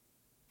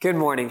Good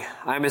morning.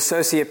 I'm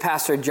Associate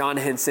Pastor John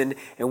Henson,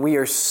 and we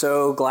are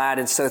so glad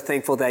and so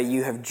thankful that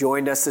you have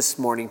joined us this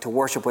morning to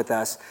worship with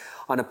us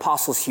on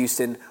Apostles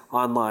Houston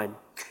online.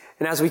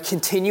 And as we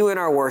continue in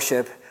our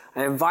worship,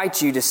 I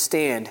invite you to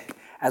stand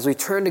as we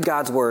turn to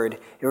God's Word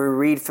and we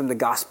read from the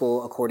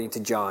Gospel according to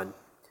John.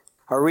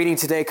 Our reading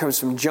today comes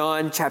from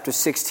John chapter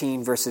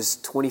 16, verses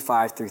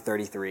 25 through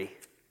 33.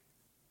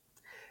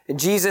 And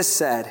Jesus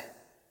said,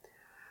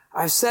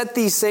 "I've said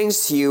these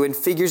things to you in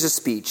figures of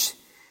speech.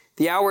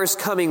 The hour is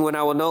coming when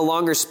I will no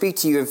longer speak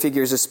to you in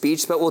figures of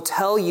speech, but will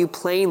tell you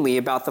plainly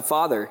about the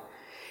Father.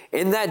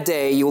 In that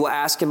day you will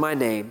ask in my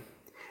name.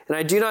 And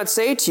I do not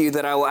say to you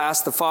that I will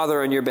ask the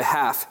Father on your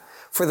behalf,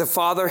 for the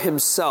Father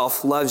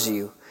himself loves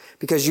you,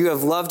 because you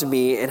have loved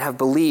me and have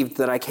believed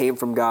that I came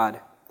from God.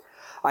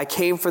 I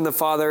came from the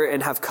Father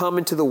and have come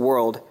into the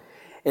world,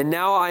 and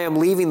now I am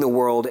leaving the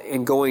world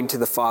and going to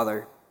the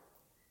Father."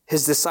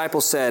 His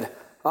disciples said,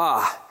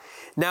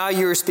 "Now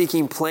you are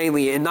speaking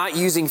plainly and not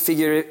using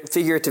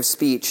figurative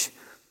speech.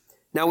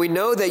 Now we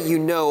know that you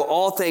know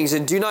all things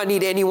and do not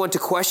need anyone to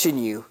question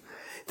you.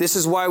 This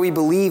is why we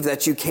believe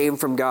that you came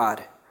from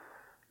God."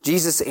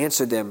 Jesus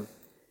answered them,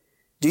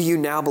 "Do you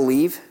now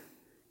believe?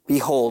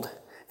 Behold,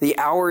 the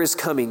hour is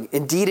coming.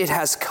 Indeed, it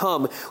has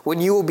come when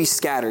you will be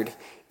scattered,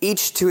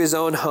 each to his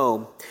own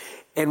home,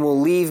 and will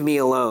leave me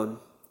alone.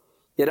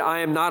 Yet I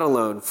am not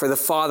alone, for the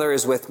Father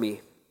is with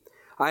me.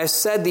 I have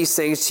said these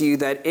things to you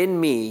that in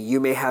me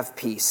you may have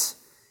peace.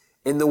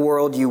 In the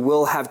world you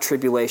will have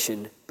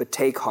tribulation, but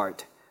take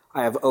heart.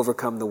 I have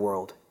overcome the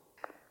world."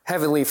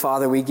 Heavenly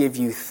Father, we give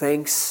you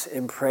thanks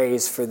and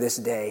praise for this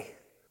day,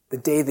 the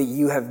day that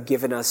you have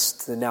given us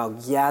to now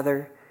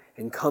gather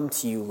and come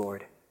to you,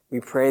 Lord. We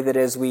pray that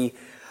as we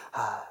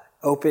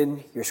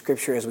open your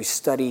scripture, as we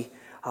study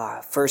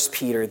 1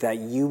 Peter, that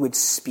you would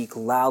speak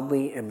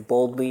loudly and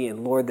boldly,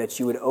 and Lord, that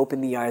you would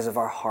open the eyes of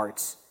our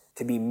hearts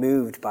to be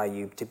moved by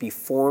you, to be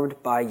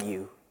formed by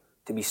you,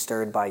 to be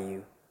stirred by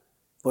you.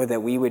 Lord,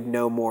 that we would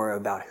know more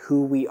about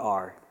who we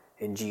are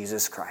in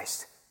Jesus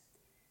Christ.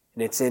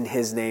 And it's in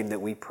his name that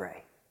we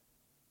pray.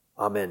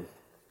 Amen.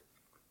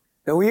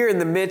 Now we are in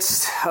the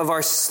midst of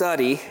our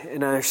study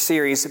in our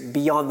series,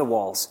 Beyond the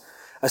Walls,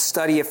 a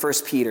study of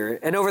 1 Peter.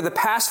 And over the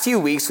past few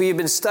weeks, we have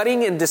been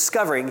studying and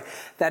discovering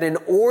that in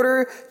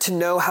order to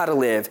know how to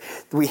live,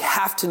 we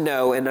have to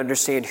know and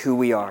understand who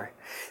we are.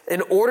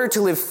 In order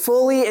to live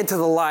fully into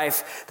the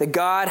life that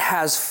God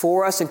has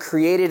for us and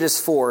created us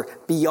for,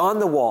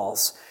 beyond the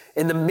walls,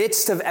 in the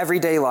midst of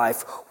everyday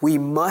life, we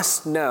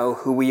must know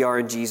who we are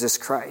in Jesus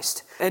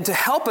Christ. And to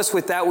help us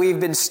with that, we've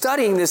been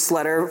studying this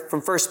letter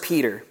from 1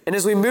 Peter. And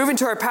as we move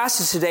into our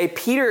passage today,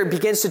 Peter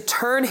begins to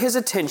turn his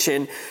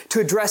attention to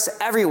address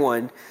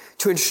everyone,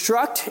 to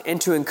instruct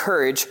and to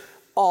encourage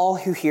all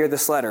who hear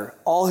this letter,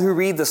 all who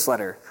read this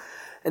letter.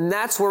 And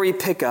that's where we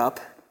pick up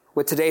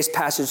with today's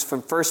passage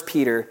from 1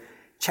 Peter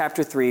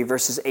chapter 3,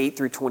 verses 8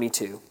 through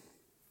 22.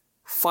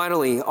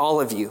 "Finally, all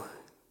of you,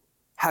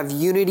 have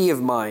unity of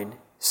mind,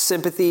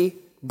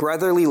 sympathy,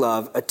 brotherly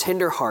love, a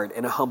tender heart,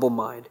 and a humble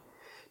mind.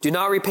 Do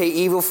not repay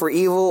evil for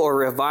evil or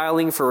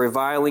reviling for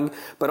reviling,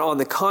 but on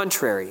the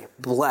contrary,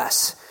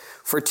 bless.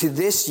 For to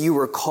this you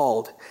were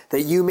called,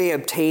 that you may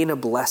obtain a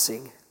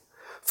blessing.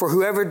 For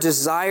whoever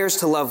desires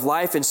to love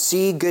life and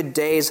see good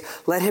days,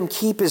 let him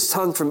keep his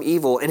tongue from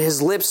evil and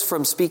his lips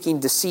from speaking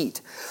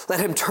deceit. Let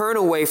him turn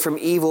away from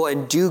evil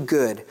and do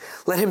good.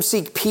 Let him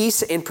seek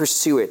peace and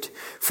pursue it.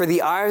 For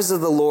the eyes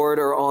of the Lord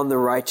are on the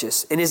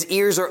righteous, and his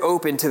ears are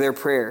open to their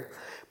prayer.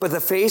 But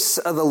the face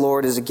of the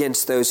Lord is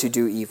against those who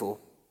do evil.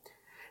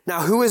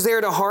 Now who is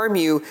there to harm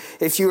you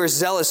if you are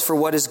zealous for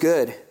what is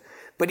good?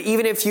 But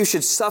even if you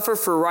should suffer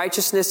for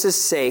righteousness'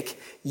 sake,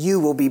 you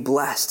will be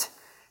blessed.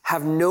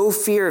 Have no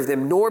fear of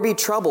them, nor be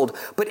troubled,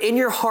 but in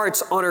your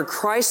hearts honor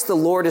Christ the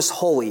Lord as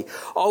holy,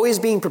 always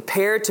being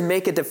prepared to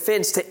make a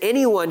defense to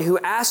anyone who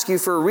asks you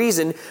for a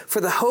reason for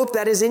the hope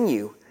that is in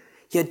you.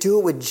 Yet do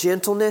it with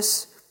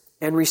gentleness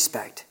and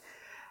respect,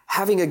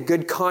 having a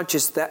good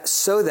conscience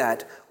so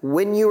that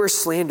when you are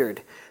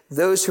slandered,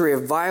 those who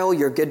revile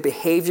your good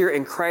behavior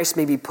in Christ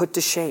may be put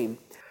to shame.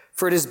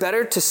 For it is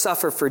better to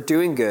suffer for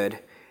doing good,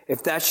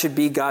 if that should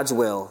be God's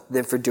will,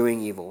 than for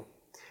doing evil.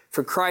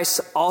 For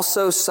Christ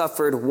also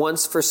suffered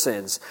once for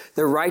sins,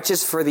 the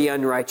righteous for the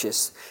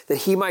unrighteous, that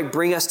he might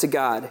bring us to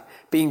God,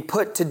 being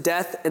put to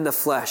death in the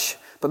flesh,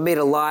 but made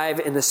alive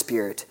in the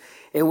spirit,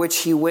 in which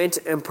he went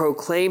and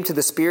proclaimed to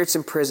the spirits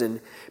in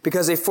prison,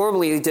 because they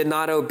formerly did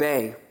not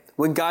obey,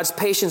 when God's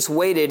patience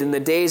waited in the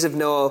days of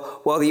Noah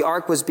while the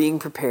ark was being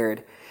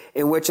prepared,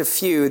 in which a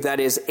few, that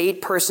is,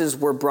 8 persons,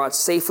 were brought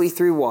safely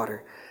through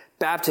water.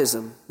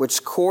 Baptism,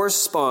 which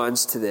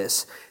corresponds to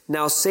this,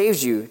 now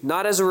saves you,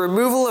 not as a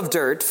removal of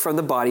dirt from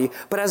the body,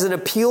 but as an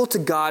appeal to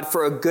God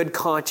for a good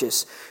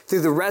conscience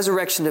through the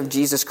resurrection of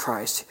Jesus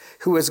Christ,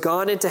 who has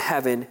gone into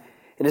heaven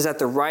and is at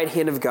the right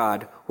hand of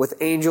God with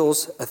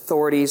angels,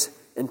 authorities,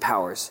 and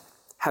powers,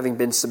 having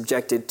been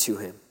subjected to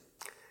him.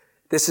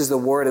 This is the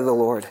word of the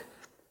Lord.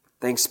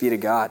 Thanks be to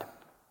God.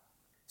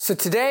 So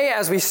today,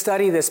 as we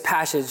study this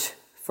passage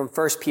from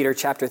 1 Peter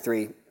chapter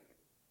 3,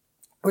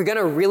 we're going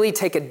to really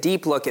take a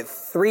deep look at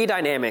three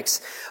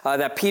dynamics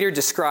that Peter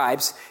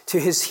describes to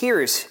his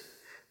hearers,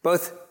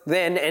 both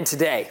then and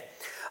today.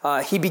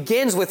 He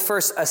begins with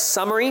first a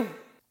summary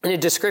and a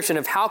description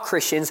of how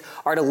Christians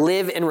are to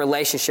live in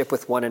relationship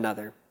with one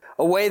another,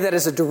 a way that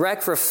is a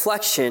direct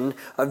reflection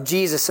of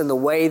Jesus and the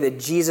way that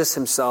Jesus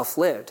himself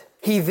lived.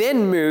 He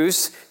then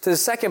moves to the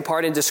second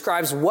part and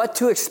describes what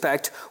to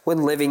expect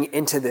when living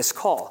into this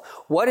call.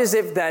 What is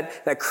it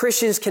that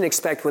Christians can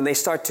expect when they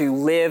start to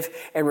live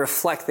and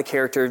reflect the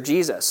character of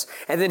Jesus?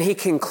 And then he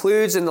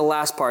concludes in the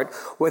last part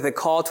with a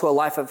call to a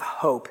life of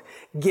hope,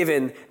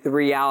 given the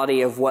reality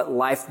of what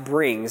life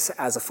brings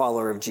as a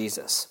follower of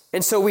Jesus.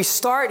 And so we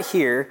start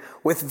here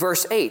with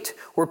verse 8,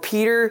 where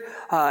Peter,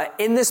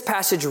 in this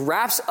passage,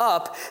 wraps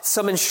up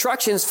some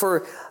instructions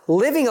for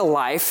living a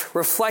life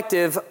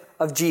reflective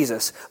of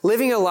Jesus,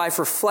 living a life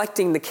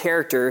reflecting the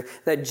character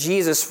that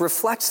Jesus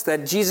reflects,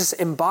 that Jesus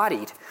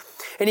embodied.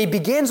 And he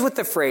begins with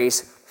the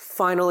phrase,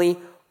 finally,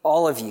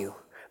 all of you,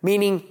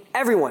 meaning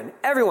everyone.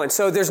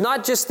 So there's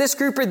not just this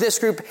group or this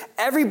group.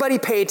 Everybody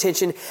pay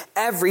attention.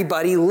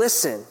 Everybody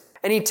listen.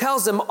 And he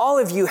tells them, all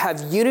of you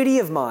have unity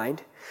of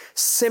mind,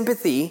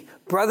 sympathy,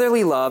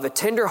 brotherly love, a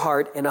tender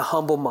heart, and a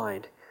humble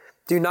mind.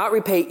 Do not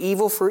repay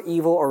evil for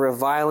evil or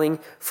reviling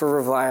for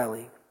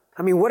reviling.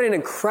 I mean, what an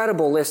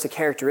incredible list of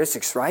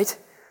characteristics, right?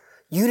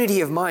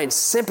 Unity of mind,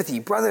 sympathy,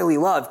 brotherly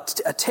love,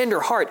 a tender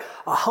heart,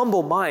 a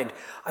humble mind.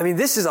 I mean,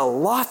 this is a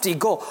lofty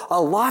goal,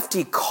 a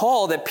lofty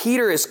call that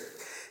Peter is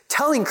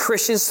telling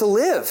Christians to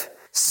live.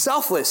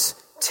 Selfless,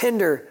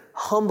 tender,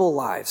 humble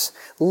lives,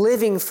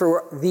 living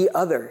for the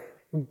other,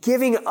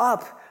 giving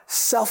up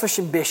selfish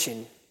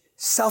ambition,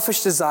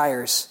 selfish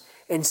desires,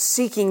 and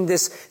seeking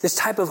this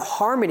type of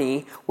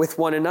harmony with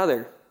one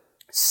another.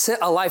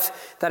 A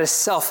life that is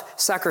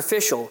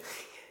self-sacrificial.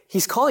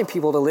 He's calling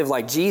people to live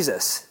like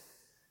Jesus,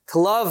 to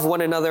love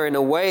one another in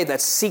a way that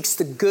seeks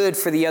the good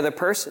for the other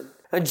person.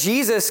 And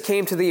Jesus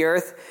came to the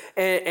earth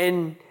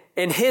and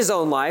in his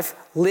own life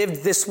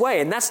lived this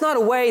way. And that's not a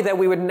way that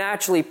we would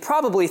naturally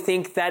probably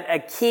think that a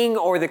king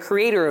or the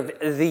creator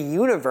of the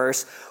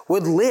universe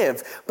would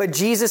live. But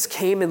Jesus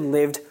came and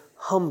lived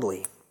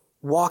humbly,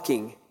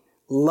 walking,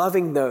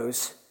 loving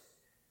those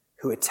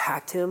who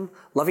attacked him,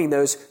 loving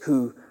those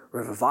who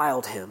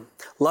reviled him,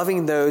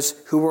 loving those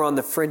who were on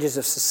the fringes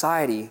of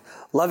society,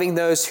 loving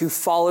those who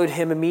followed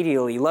him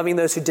immediately, loving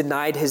those who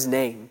denied his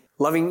name,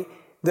 loving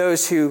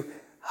those who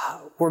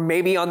were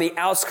maybe on the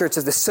outskirts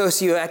of the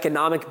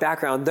socioeconomic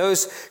background,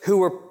 those who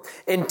were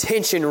in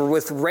tension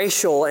with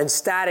racial and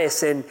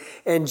status and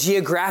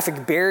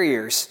geographic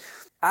barriers.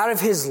 Out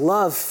of his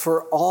love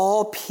for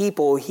all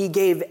people, he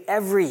gave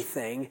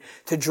everything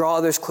to draw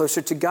others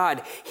closer to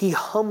God. He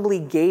humbly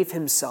gave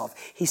himself.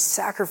 He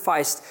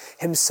sacrificed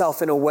himself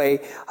in a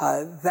way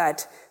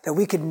that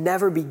we could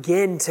never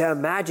begin to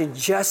imagine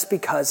just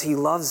because he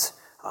loves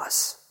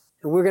us.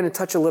 And we're going to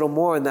touch a little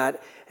more on that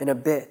in a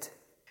bit,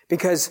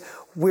 because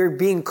we're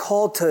being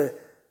called to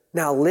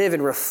now live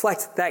and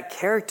reflect that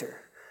character.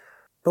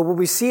 But what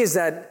we see is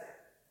that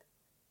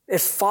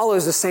it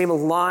follows the same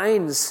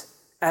lines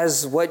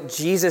as what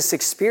Jesus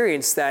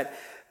experienced, that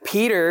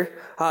Peter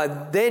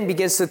then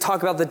begins to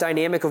talk about the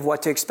dynamic of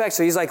what to expect.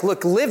 So he's like,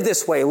 look, live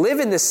this way, live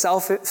in this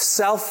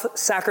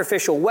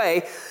self-sacrificial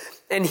way,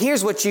 and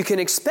here's what you can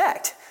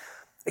expect.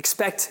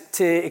 Expect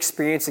to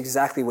experience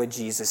exactly what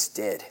Jesus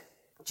did.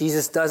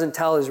 Jesus doesn't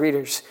tell his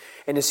readers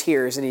and his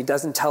hearers, and he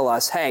doesn't tell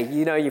us, hey,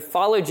 you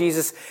follow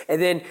Jesus,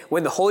 and then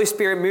when the Holy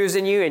Spirit moves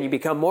in you and you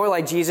become more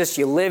like Jesus,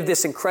 you live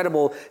this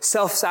incredible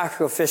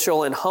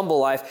self-sacrificial and humble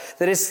life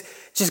that is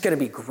just going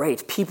to be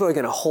great. People are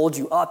going to hold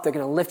you up. They're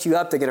going to lift you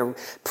up. They're going to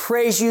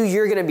praise you.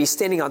 You're going to be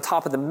standing on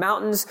top of the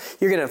mountains.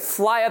 You're going to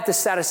fly up the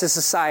status of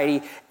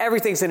society.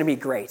 Everything's going to be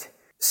great.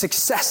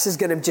 Success is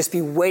going to just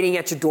be waiting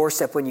at your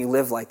doorstep when you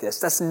live like this.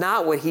 That's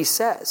not what he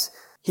says.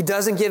 He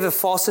doesn't give a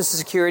false sense of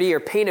security or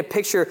paint a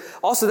picture.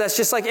 Also, that's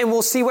just like, and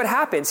we'll see what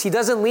happens. He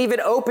doesn't leave it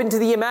open to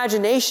the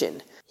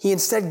imagination. He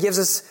instead gives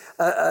us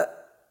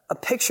a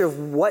picture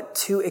of what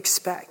to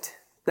expect.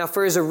 Now,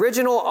 for his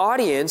original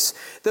audience,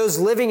 those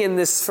living in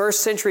this first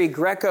century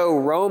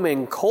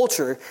Greco-Roman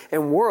culture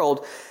and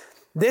world,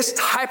 this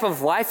type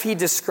of life he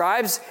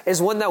describes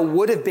is one that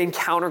would have been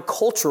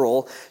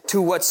countercultural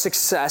to what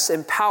success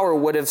and power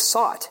would have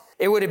sought.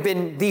 It would have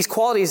been these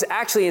qualities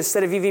actually,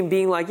 instead of even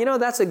being like,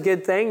 that's a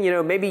good thing,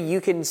 maybe you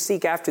can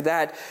seek after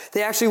that,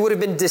 they actually would have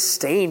been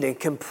disdained and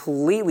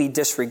completely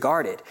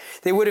disregarded.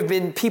 They would have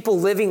been, people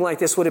living like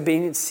this would have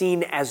been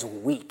seen as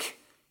weak,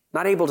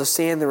 not able to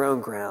stand their own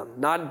ground,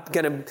 not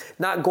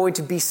going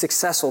to be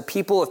successful.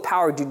 People of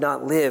power do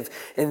not live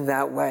in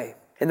that way.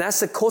 And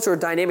that's the cultural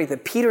dynamic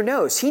that Peter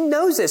knows. He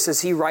knows this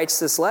as he writes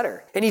this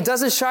letter. And he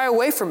doesn't shy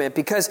away from it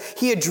because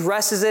he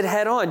addresses it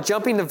head on.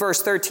 Jumping to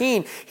verse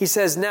 13, he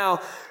says, now,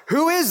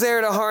 who is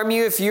there to harm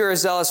you if you are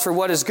zealous for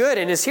what is good?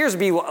 And his hearers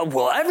be,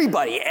 well,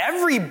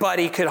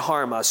 everybody could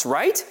harm us,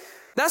 right?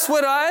 That's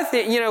what I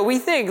think. We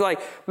think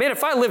like, man,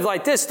 if I live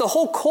like this, the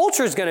whole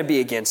culture is going to be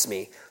against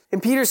me.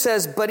 And Peter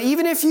says, but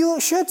even if you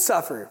should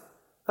suffer,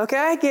 okay,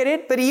 I get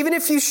it. But even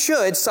if you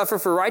should suffer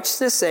for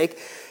righteousness' sake,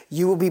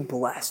 you will be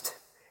blessed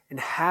and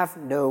have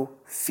no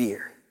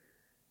fear,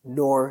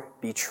 nor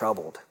be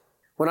troubled.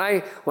 When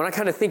I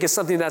kind of think of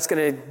something that's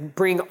going to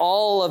bring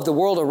all of the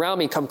world around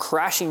me come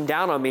crashing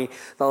down on me,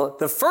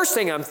 the first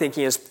thing I'm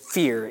thinking is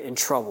fear and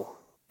trouble.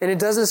 And it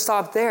doesn't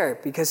stop there,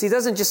 because he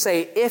doesn't just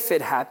say if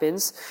it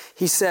happens.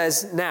 He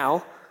says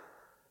now,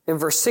 in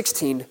verse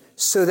 16,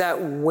 so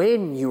that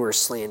when you are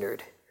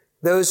slandered,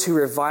 those who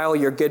revile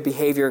your good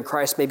behavior in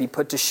Christ may be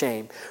put to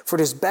shame. For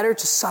it is better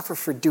to suffer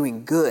for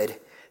doing good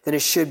than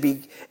it should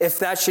be, if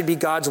that should be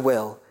God's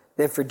will,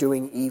 than for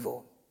doing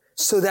evil.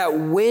 So that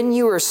when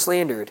you are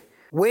slandered,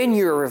 when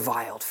you're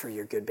reviled for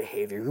your good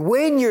behavior,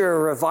 when you're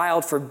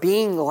reviled for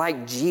being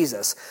like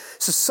Jesus.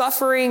 So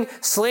suffering,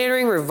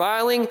 slandering,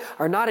 reviling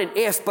are not an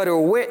if, but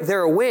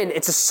they're a when.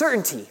 It's a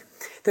certainty.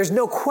 There's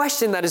no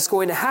question that it's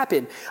going to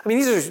happen. I mean,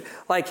 these are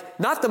like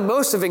not the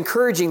most of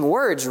encouraging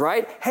words,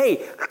 right?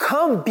 Hey,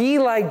 come be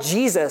like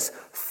Jesus,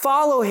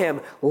 follow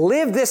him,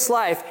 live this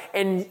life,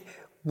 and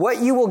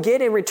what you will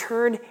get in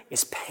return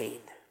is pain.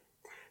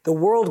 The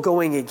world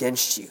going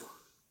against you.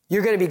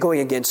 You're going to be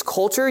going against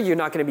culture. You're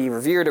not going to be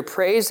revered or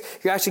praised.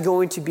 You're actually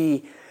going to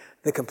be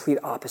the complete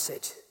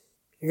opposite.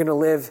 You're going to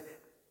live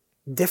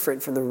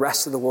different from the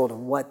rest of the world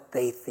and what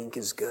they think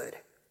is good.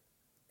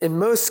 In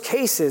most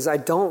cases,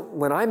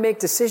 when I make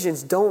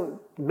decisions, don't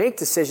make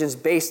decisions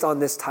based on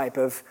this type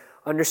of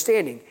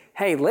understanding.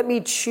 Hey, let me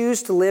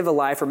choose to live a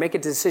life or make a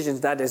decision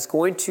that is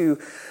going to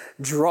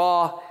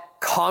draw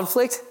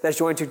conflict, that's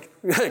going to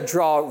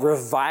draw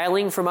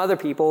reviling from other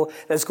people,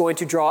 that's going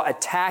to draw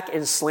attack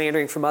and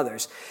slandering from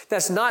others.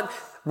 That's not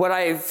what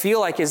I feel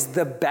like is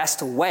the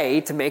best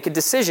way to make a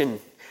decision.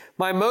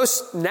 My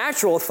most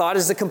natural thought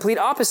is the complete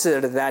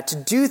opposite of that, to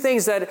do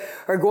things that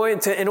are going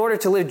to, in order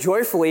to live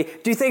joyfully,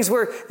 do things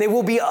where they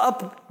will be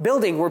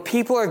upbuilding, where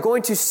people are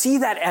going to see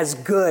that as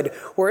good,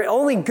 where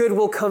only good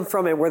will come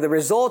from it, where the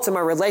results of my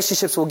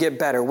relationships will get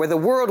better, where the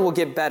world will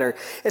get better.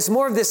 It's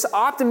more of this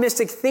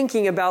optimistic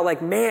thinking about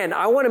like, man,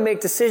 I want to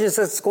make decisions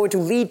that's going to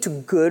lead to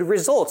good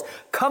results,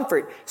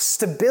 comfort,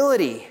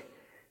 stability,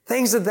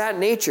 things of that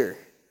nature.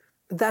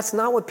 But that's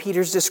not what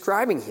Peter's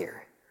describing here.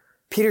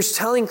 Peter's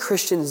telling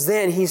Christians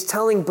then, he's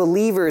telling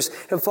believers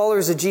and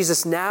followers of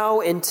Jesus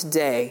now and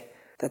today,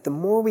 that the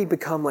more we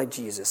become like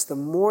Jesus, the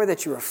more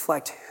that you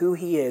reflect who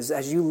he is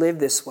as you live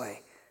this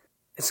way,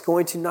 it's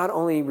going to not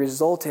only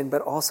result in,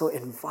 but also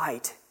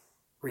invite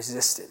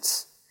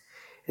resistance.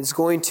 It's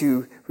going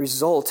to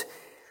result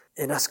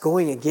in us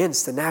going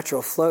against the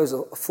natural flows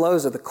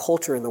of the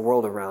culture in the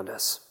world around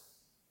us.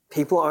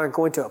 People aren't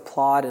going to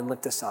applaud and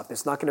lift us up.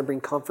 It's not going to bring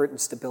comfort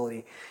and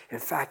stability. In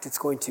fact, it's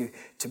going to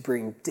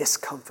bring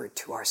discomfort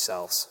to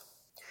ourselves.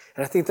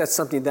 And I think that's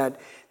something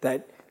that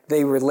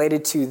they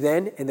related to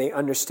then and they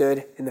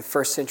understood in the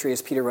first century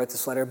as Peter wrote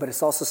this letter, but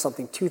it's also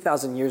something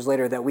 2,000 years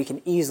later that we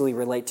can easily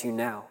relate to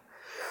now,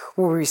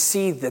 where we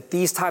see that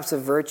these types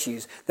of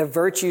virtues, the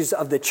virtues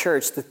of the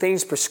church, the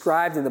things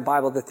prescribed in the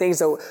Bible, the things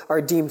that are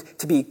deemed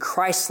to be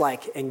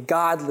Christ-like and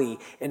godly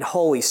and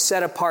holy,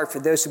 set apart for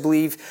those who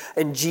believe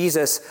in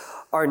Jesus,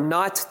 are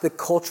not the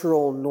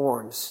cultural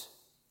norms.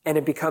 And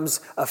it becomes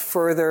a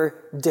further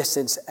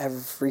distance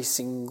every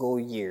single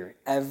year,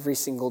 every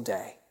single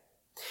day.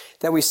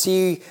 That we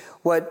see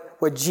what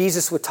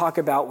Jesus would talk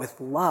about with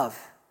love,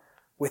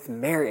 with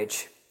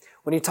marriage,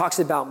 when he talks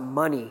about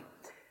money,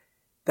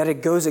 that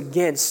it goes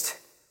against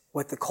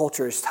what the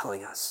culture is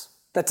telling us.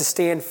 That to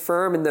stand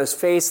firm in those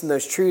faiths and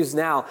those truths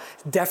now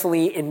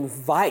definitely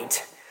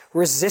invite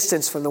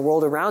resistance from the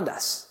world around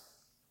us.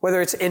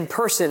 Whether it's in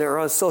person or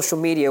on social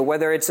media,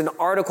 whether it's an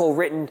article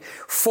written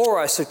for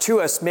us or to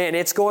us, man,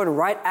 it's going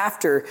right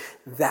after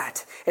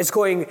that. It's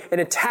going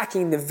and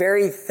attacking the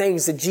very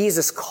things that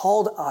Jesus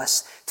called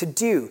us to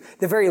do,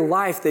 the very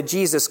life that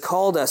Jesus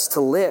called us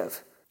to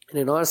live.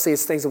 And honestly,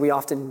 it's things that we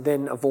often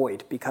then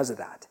avoid because of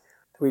that.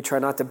 We try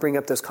not to bring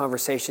up those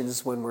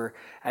conversations when we're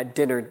at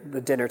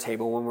the dinner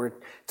table, when we're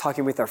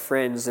talking with our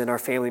friends and our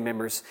family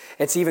members.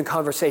 It's even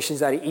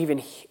conversations that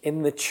even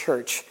in the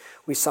church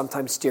we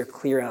sometimes steer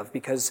clear of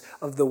because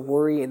of the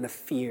worry and the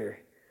fear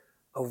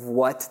of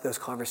what those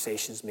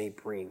conversations may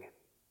bring.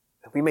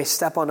 We may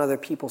step on other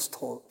people's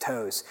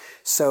toes.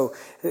 So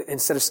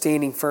instead of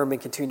standing firm and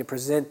continuing to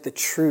present the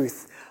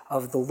truth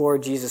of the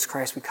Lord Jesus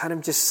Christ, we kind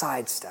of just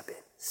sidestep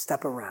it,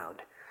 step around.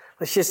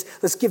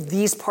 Let's give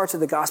these parts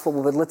of the gospel,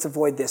 but let's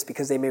avoid this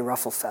because they may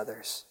ruffle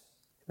feathers.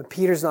 But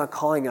Peter's not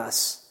calling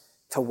us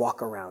to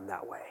walk around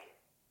that way.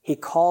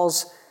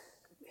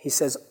 He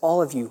says,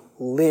 all of you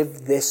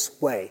live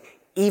this way.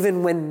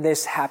 Even when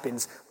this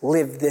happens,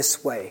 live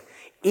this way.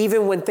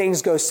 Even when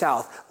things go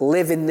south,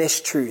 live in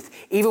this truth.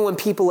 Even when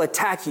people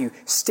attack you,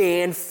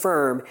 stand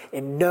firm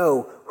and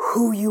know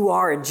who you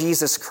are in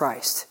Jesus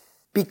Christ.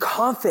 Be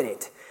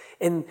confident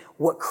in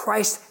what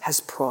Christ has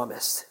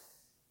promised.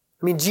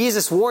 I mean,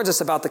 Jesus warns us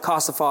about the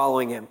cost of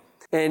following him.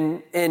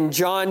 And in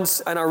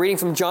our reading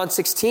from John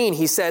 16,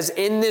 he says,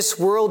 in this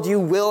world you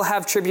will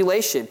have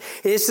tribulation.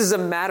 This is a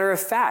matter of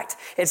fact.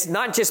 It's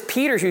not just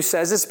Peter who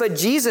says this, but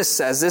Jesus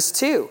says this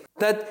too.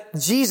 That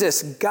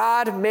Jesus,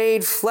 God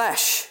made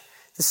flesh,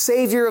 the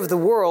Savior of the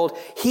world,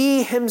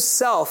 he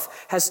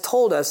himself has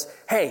told us,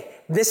 hey,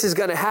 this is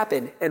going to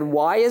happen. And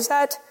why is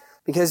that?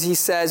 Because he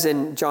says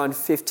in John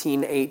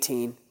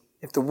 15:18,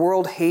 if the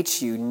world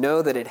hates you,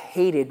 know that it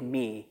hated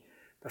me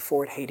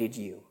before it hated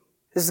you.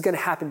 This is going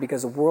to happen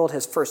because the world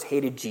has first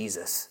hated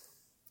Jesus.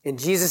 And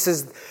Jesus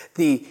is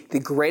the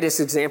greatest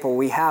example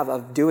we have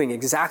of doing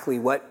exactly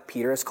what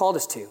Peter has called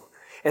us to.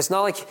 It's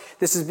not like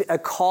this is a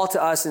call to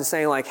us and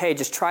saying like, hey,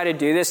 just try to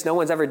do this. No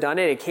one's ever done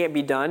it. It can't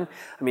be done.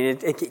 I mean,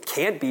 it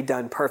can't be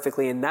done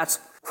perfectly. And that's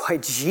why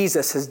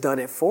Jesus has done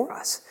it for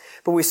us.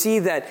 But we see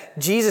that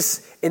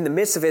Jesus in the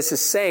midst of this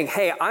is saying,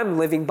 hey, I'm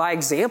living by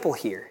example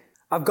here.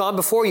 I've gone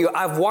before you.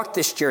 I've walked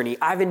this journey.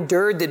 I've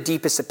endured the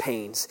deepest of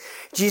pains.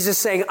 Jesus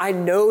saying, I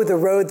know the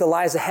road that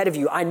lies ahead of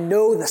you. I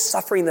know the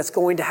suffering that's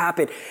going to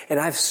happen.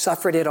 And I've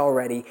suffered it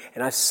already.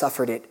 And I've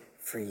suffered it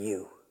for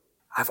you.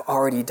 I've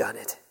already done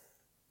it.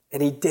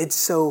 And he did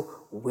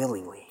so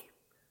willingly,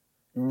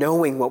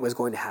 knowing what was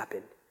going to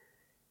happen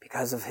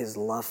because of his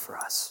love for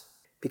us.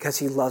 Because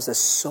he loves us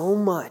so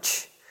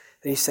much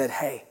that he said,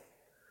 hey,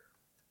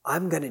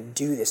 I'm going to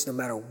do this no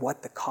matter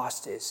what the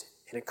cost is.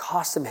 And it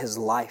cost him his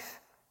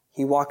life.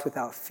 He walked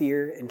without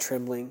fear and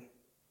trembling,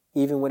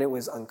 even when it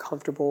was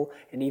uncomfortable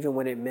and even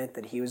when it meant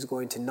that he was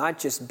going to not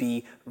just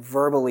be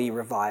verbally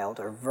reviled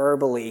or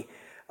verbally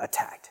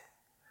attacked,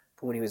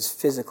 but when he was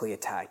physically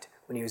attacked,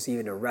 when he was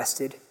even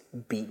arrested,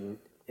 beaten,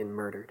 and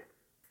murdered.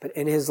 But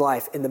in his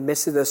life, in the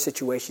midst of those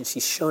situations,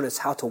 he's shown us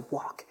how to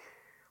walk.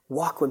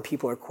 Walk when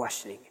people are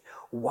questioning.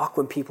 Walk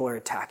when people are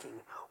attacking.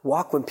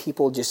 Walk when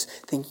people just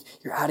think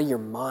you're out of your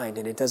mind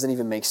and it doesn't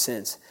even make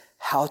sense.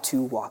 How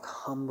to walk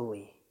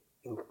humbly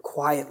and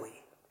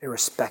quietly and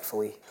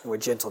respectfully and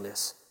with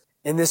gentleness.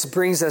 And this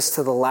brings us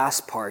to the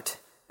last part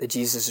that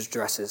Jesus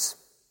addresses,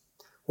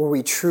 where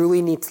we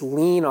truly need to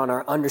lean on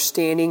our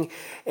understanding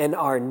and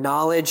our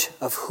knowledge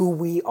of who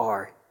we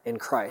are in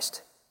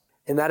Christ.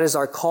 And that is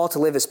our call to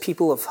live as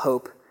people of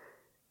hope,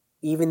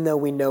 even though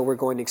we know we're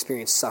going to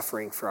experience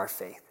suffering for our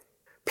faith.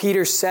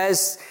 Peter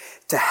says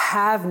to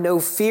have no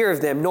fear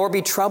of them, nor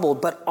be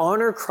troubled, but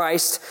honor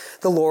Christ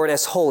the Lord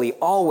as holy,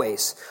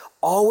 always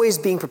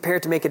being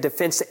prepared to make a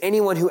defense to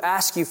anyone who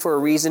asks you for a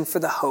reason for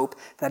the hope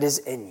that is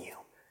in you.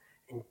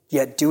 And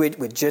yet do it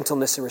with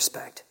gentleness and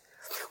respect.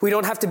 We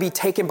don't have to be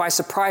taken by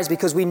surprise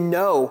because we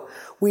know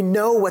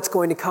what's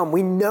going to come.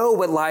 We know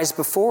what lies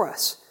before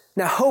us.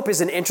 Now, hope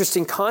is an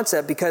interesting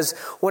concept because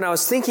when I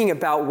was thinking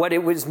about what it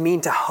would mean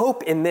to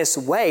hope in this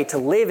way, to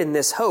live in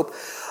this hope,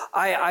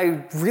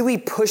 I really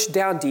pushed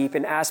down deep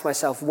and asked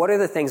myself, what are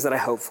the things that I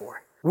hope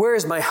for? Where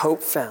is my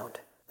hope found?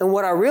 And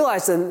what I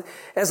realized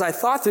as I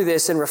thought through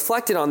this and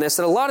reflected on this,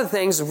 that a lot of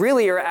things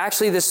really are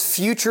actually this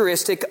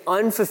futuristic,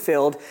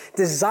 unfulfilled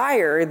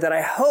desire that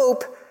I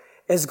hope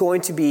is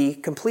going to be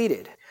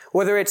completed.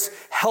 Whether it's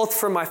health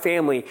for my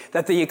family,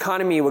 that the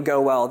economy will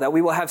go well, that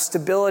we will have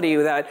stability,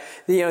 that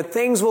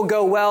things will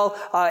go well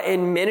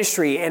in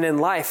ministry and in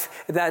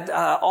life, that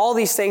all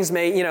these things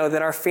may,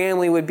 that our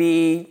family would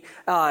be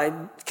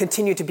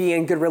continue to be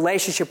in good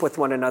relationship with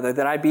one another,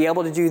 that I'd be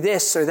able to do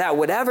this or that,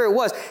 whatever it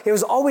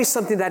was always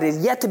something that is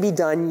yet to be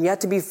done,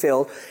 yet to be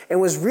filled, and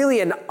was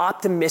really an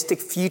optimistic,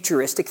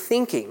 futuristic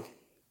thinking.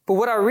 But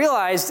what I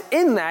realized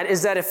in that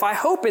is that if I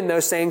hope in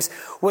those things,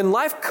 when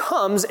life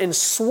comes and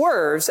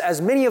swerves,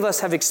 as many of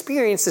us have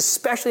experienced,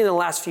 especially in the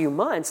last few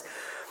months,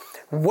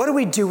 what do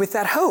we do with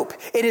that hope?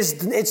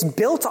 It's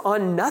built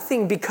on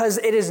nothing because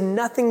it is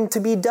nothing to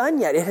be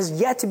done yet. It has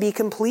yet to be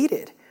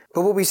completed.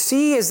 But what we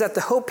see is that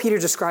the hope Peter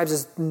describes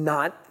is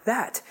not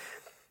that.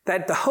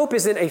 That the hope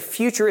isn't a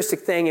futuristic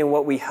thing in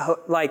what we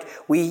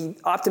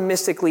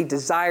optimistically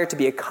desire to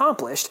be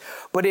accomplished,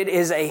 but it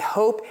is a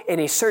hope and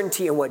a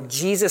certainty in what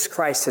Jesus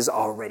Christ has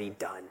already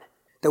done.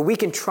 That we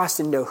can trust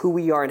and know who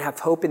we are and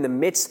have hope in the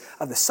midst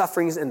of the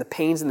sufferings and the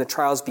pains and the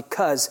trials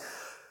because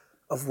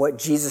of what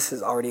Jesus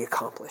has already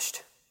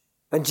accomplished.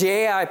 And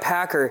J.I.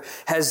 Packer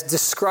has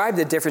described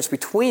the difference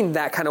between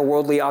that kind of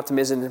worldly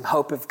optimism and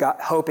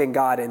hope in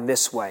God in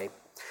this way.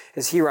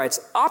 As he writes,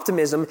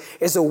 optimism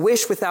is a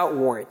wish without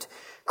warrant.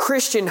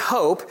 Christian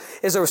hope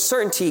is a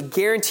certainty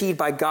guaranteed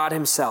by God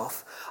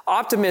himself.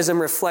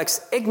 Optimism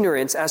reflects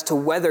ignorance as to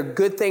whether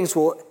good things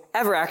will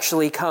ever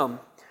actually come.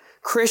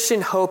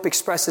 Christian hope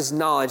expresses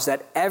knowledge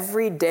that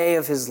every day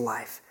of his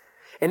life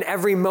and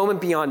every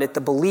moment beyond it,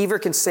 the believer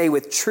can say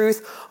with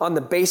truth on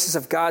the basis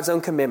of God's own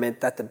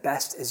commitment that the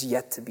best is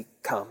yet to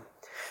come.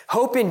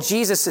 Hope in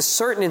Jesus is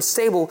certain and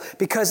stable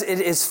because it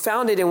is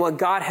founded in what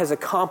God has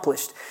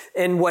accomplished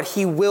and what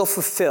he will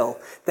fulfill,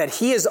 that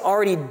he has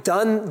already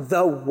done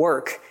the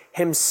work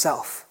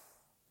himself.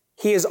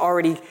 He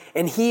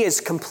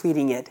is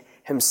completing it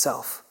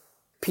himself.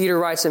 Peter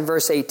writes in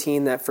verse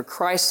 18 that for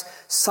Christ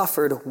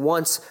suffered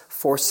once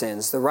for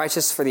sins, the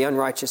righteous for the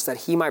unrighteous, that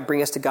he might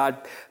bring us to God,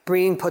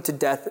 being put to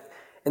death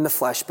in the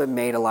flesh, but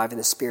made alive in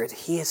the spirit.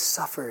 He has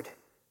suffered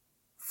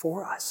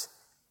for us.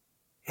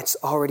 It's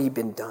already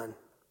been done.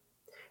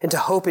 And to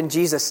hope in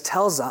Jesus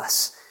tells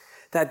us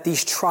that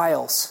these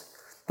trials,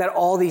 that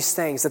all these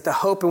things, that the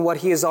hope in what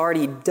he has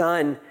already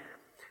done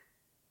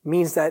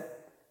means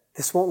that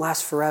this won't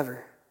last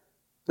forever.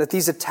 That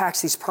these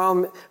attacks, these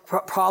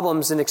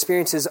problems and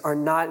experiences are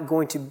not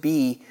going to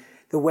be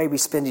the way we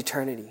spend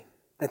eternity.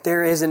 That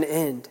there is an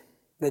end.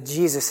 That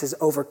Jesus has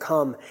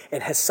overcome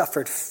and has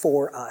suffered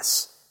for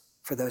us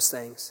for those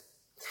things.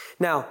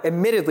 Now,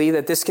 admittedly,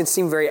 that this can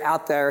seem very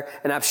out there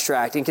and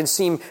abstract and can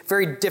seem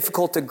very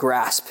difficult to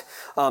grasp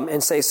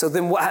and say, so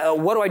then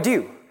what do I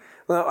do?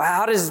 Well,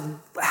 how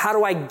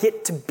do I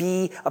get to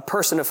be a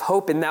person of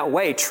hope in that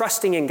way,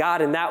 trusting in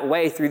God in that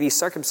way through these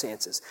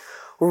circumstances?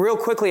 Well, real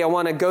quickly, I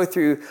want to go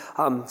through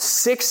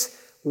 6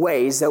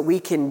 ways that we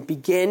can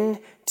begin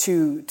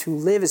to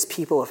live as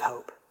people of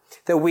hope.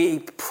 That we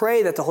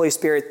pray that the Holy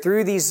Spirit,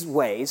 through these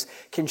ways,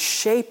 can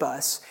shape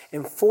us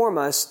and form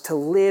us to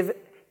live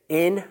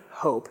in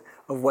hope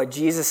of what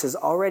Jesus has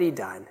already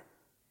done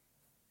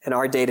in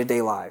our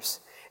day-to-day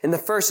lives. And the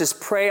first is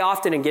pray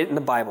often and get in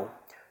the Bible.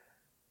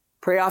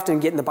 Pray often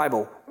and get in the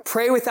Bible.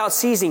 Pray without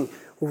ceasing.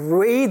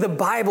 Read the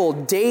Bible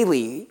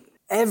daily,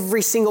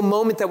 every single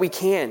moment that we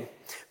can.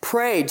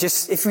 Pray.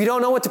 Just, if we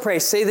don't know what to pray,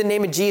 say the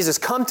name of Jesus.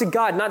 Come to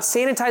God, not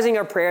sanitizing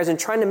our prayers and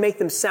trying to make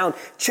them sound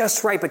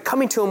just right, but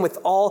coming to Him with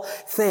all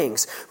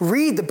things.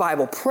 Read the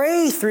Bible.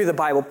 Pray through the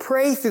Bible.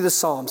 Pray through the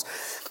Psalms.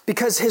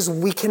 Because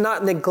we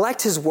cannot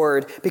neglect His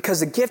Word,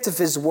 because the gift of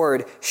His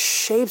Word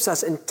shapes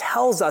us and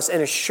tells us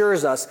and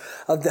assures us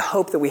of the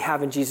hope that we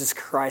have in Jesus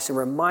Christ and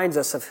reminds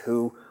us of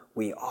who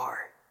we are,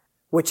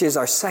 which is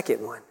our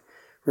second one.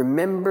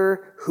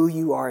 Remember who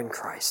you are in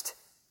Christ.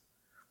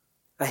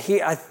 I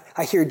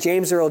hear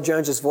James Earl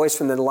Jones' voice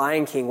from The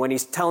Lion King when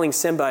he's telling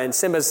Simba, and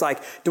Simba's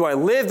like, do I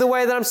live the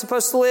way that I'm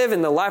supposed to live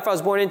in the life I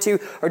was born into,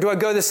 or do I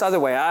go this other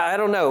way? I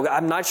don't know.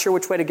 I'm not sure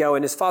which way to go.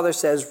 And his father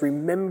says,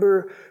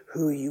 remember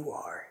who you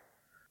are.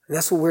 And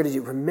that's what we're to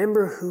do.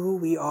 Remember who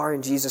we are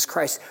in Jesus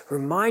Christ.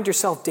 Remind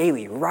yourself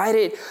daily. Write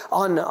it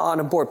on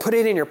a board. Put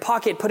it in your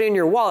pocket. Put it in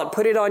your wallet.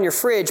 Put it on your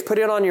fridge. Put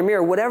it on your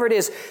mirror. Whatever it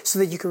is, so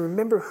that you can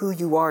remember who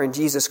you are in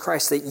Jesus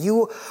Christ. That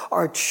you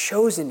are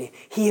chosen.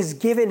 He has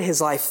given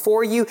His life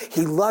for you.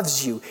 He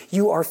loves you.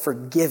 You are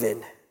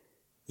forgiven.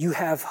 You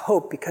have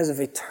hope because of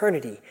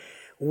eternity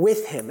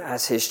with Him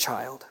as His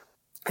child.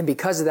 And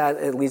because of that,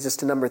 it leads us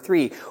to number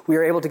 3. We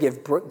are able to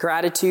give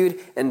gratitude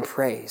and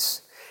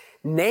praise.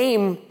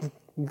 Name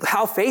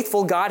how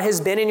faithful God has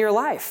been in your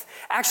life.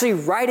 Actually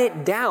write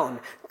it down.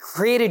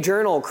 Create a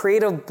journal,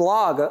 create a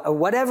blog,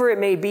 whatever it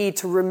may be,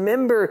 to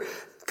remember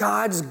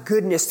God's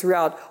goodness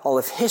throughout all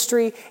of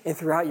history and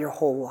throughout your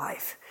whole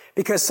life.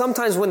 Because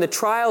sometimes when the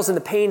trials and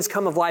the pains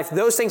come of life,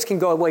 those things can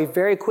go away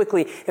very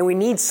quickly, and we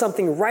need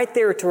something right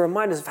there to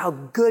remind us of how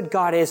good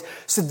God is,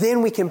 so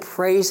then we can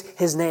praise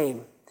His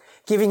name,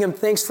 giving Him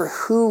thanks for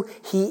who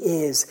He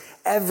is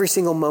every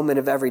single moment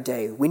of every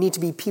day. We need to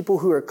be people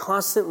who are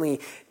constantly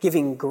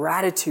giving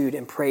gratitude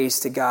and praise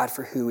to God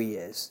for who He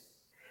is.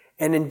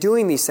 And in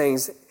doing these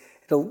things,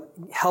 it'll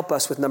help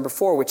us with number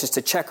 4, which is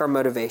to check our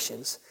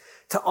motivations.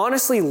 To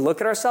honestly look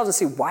at ourselves and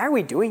see, why are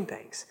we doing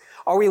things?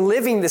 Are we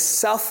living this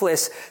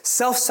selfless,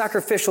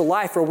 self-sacrificial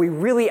life, or are we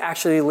really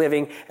actually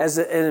living as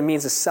a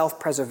means of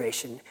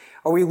self-preservation?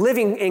 Are we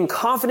living in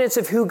confidence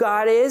of who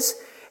God is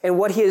and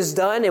what He has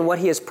done and what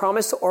He has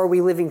promised, or are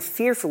we living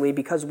fearfully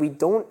because we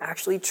don't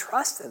actually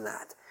trust in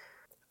that?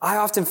 I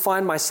often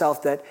find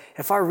myself that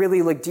if I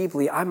really look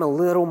deeply, I'm a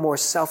little more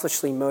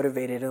selfishly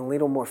motivated and a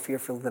little more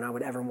fearful than I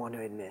would ever want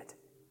to admit.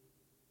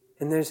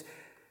 And there's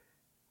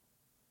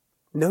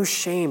no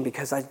shame,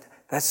 because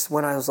that's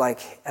when I was like,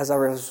 as I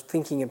was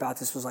thinking about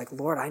this, was like,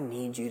 Lord, I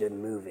need you to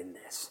move in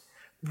this.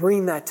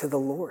 Bring that to the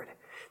Lord.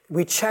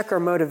 We check our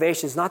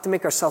motivations, not to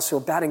make ourselves feel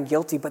bad and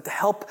guilty, but to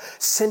help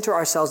center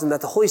ourselves, and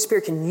that the Holy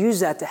Spirit can use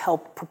that to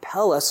help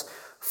propel us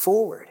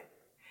forward.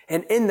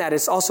 And in that,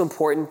 it's also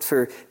important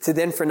for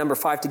number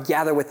 5, to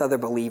gather with other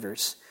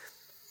believers.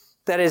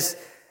 That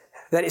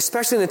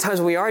especially in the times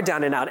when we are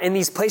down and out, in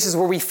these places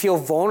where we feel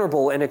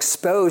vulnerable and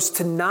exposed,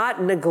 to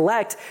not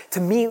neglect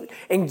to meet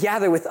and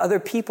gather with other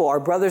people, our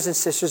brothers and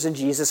sisters in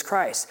Jesus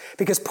Christ.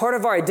 Because part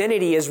of our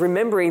identity is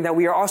remembering that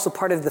we are also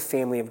part of the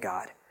family of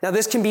God. Now,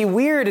 this can be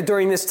weird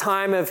during this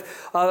time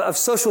of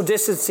social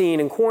distancing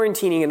and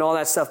quarantining and all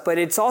that stuff, but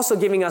it's also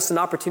giving us an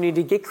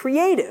opportunity to get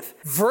creative.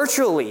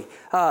 Virtually,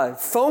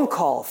 phone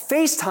call,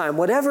 FaceTime,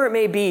 whatever it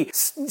may be,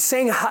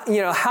 saying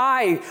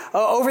hi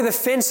over the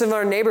fence of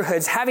our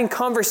neighborhoods, having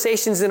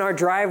conversations in our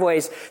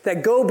driveways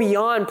that go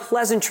beyond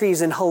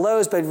pleasantries and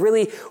hellos, but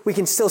really we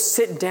can still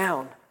sit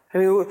down. I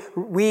mean,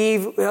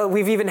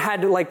 we've even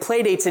had like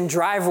play dates in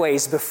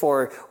driveways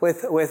before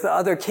with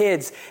other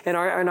kids and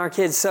our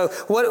kids. So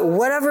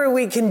whatever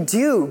we can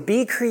do,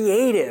 be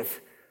creative.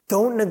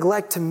 Don't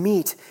neglect to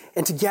meet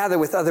and to gather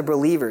with other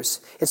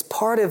believers. It's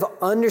part of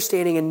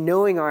understanding and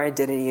knowing our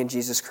identity in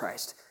Jesus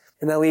Christ.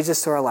 And that leads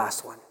us to our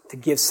last one, to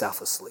give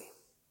selflessly.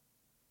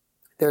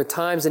 There are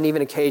times and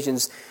even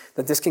occasions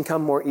that this can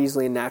come more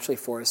easily and naturally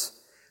for us.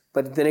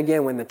 But then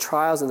again, when the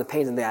trials and the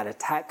pains and that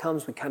attack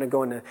comes, we kind of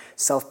go into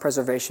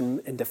self-preservation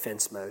and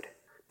defense mode.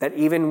 That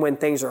even when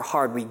things are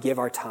hard, we give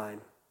our time.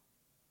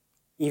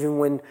 Even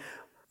when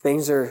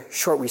things are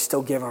short, we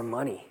still give our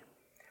money.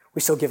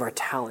 We still give our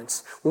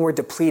talents. When we're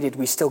depleted,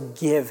 we still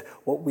give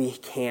what we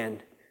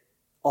can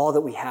all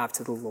that we have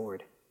to the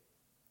Lord.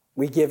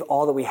 We give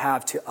all that we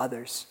have to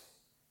others.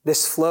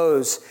 This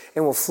flows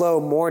and will flow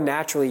more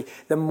naturally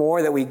the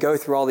more that we go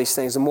through all these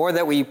things, the more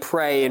that we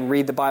pray and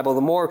read the Bible,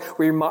 the more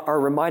we are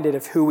reminded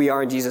of who we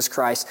are in Jesus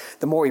Christ,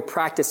 the more we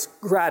practice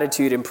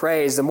gratitude and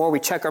praise, the more we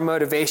check our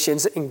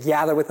motivations and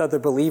gather with other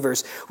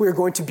believers, we are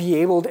going to be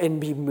able and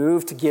be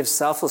moved to give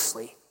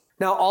selflessly.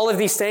 Now, all of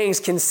these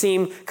things can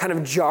seem kind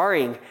of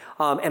jarring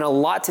and a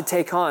lot to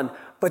take on,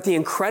 but the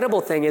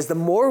incredible thing is the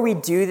more we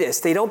do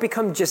this, they don't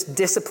become just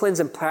disciplines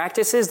and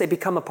practices, they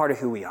become a part of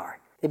who we are.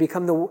 They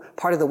become the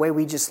part of the way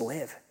we just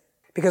live.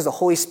 Because the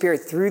Holy Spirit,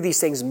 through these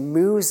things,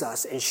 moves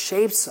us and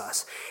shapes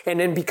us.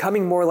 And in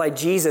becoming more like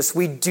Jesus,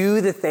 we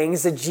do the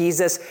things that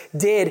Jesus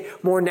did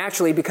more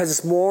naturally because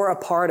it's more a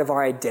part of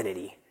our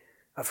identity,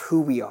 of who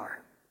we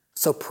are.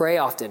 So pray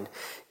often.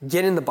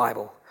 Get in the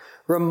Bible.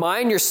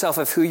 Remind yourself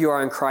of who you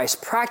are in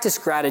Christ. Practice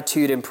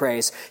gratitude and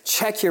praise.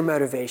 Check your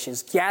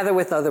motivations. Gather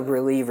with other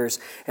believers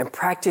and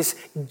practice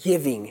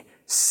giving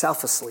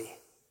selflessly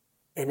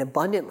and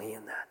abundantly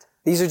in that.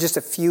 These are just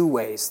a few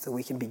ways that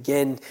we can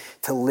begin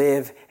to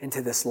live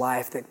into this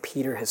life that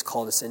Peter has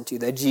called us into,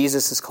 that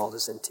Jesus has called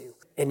us into.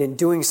 And in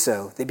doing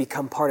so, they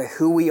become part of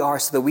who we are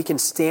so that we can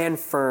stand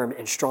firm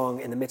and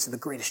strong in the midst of the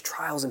greatest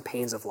trials and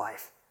pains of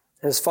life.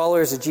 And as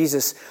followers of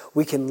Jesus,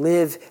 we can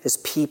live as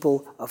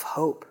people of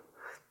hope.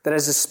 That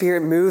as the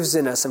Spirit moves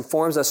in us and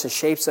forms us and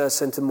shapes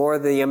us into more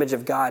of the image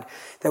of God,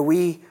 that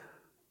we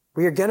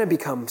are going to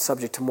become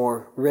subject to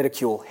more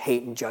ridicule,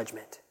 hate, and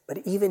judgment. But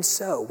even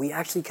so, we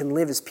actually can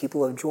live as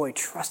people of joy,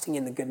 trusting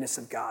in the goodness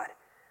of God.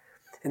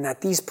 And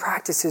that these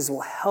practices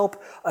will help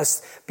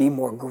us be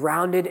more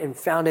grounded and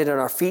founded on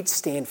our feet,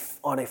 stand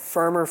on a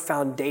firmer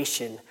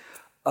foundation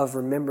of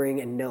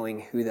remembering and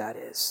knowing who that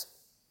is.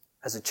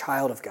 As a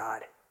child of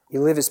God,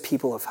 you live as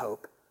people of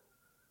hope.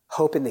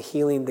 Hope in the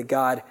healing that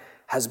God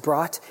has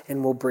brought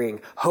and will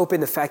bring. Hope in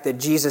the fact that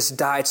Jesus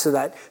died so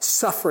that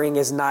suffering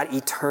is not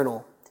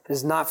eternal. It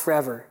is not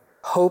forever.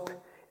 Hope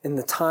in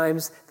the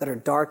times that are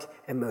dark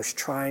and most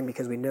trying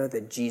because we know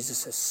that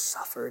Jesus has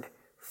suffered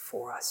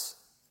for us.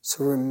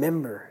 So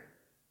remember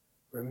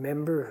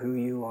who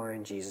you are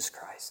in Jesus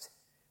Christ,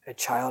 a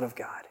child of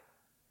God,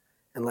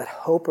 and let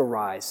hope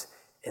arise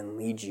and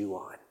lead you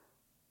on.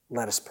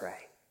 Let us pray.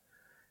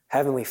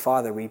 Heavenly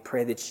Father, we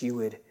pray that you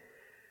would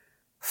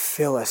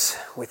fill us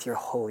with your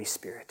Holy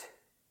Spirit,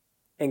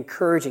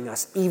 encouraging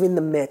us, even in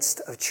the midst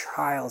of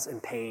trials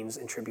and pains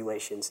and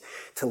tribulations,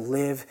 to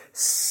live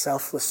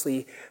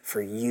selflessly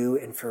for you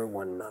and for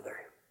one another.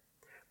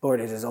 Lord,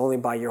 it is only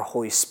by your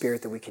Holy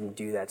Spirit that we can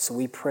do that. So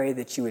we pray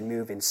that you would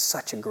move in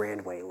such a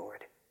grand way,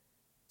 Lord.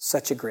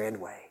 Such a grand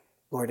way.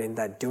 Lord, in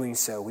that doing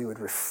so, we would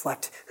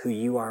reflect who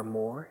you are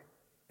more,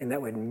 and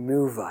that would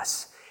move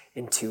us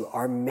into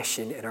our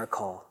mission and our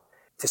call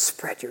to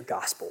spread your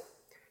gospel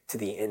to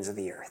the ends of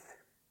the earth.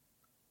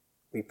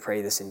 We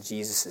pray this in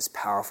Jesus'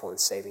 powerful and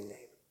saving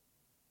name.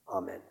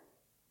 Amen.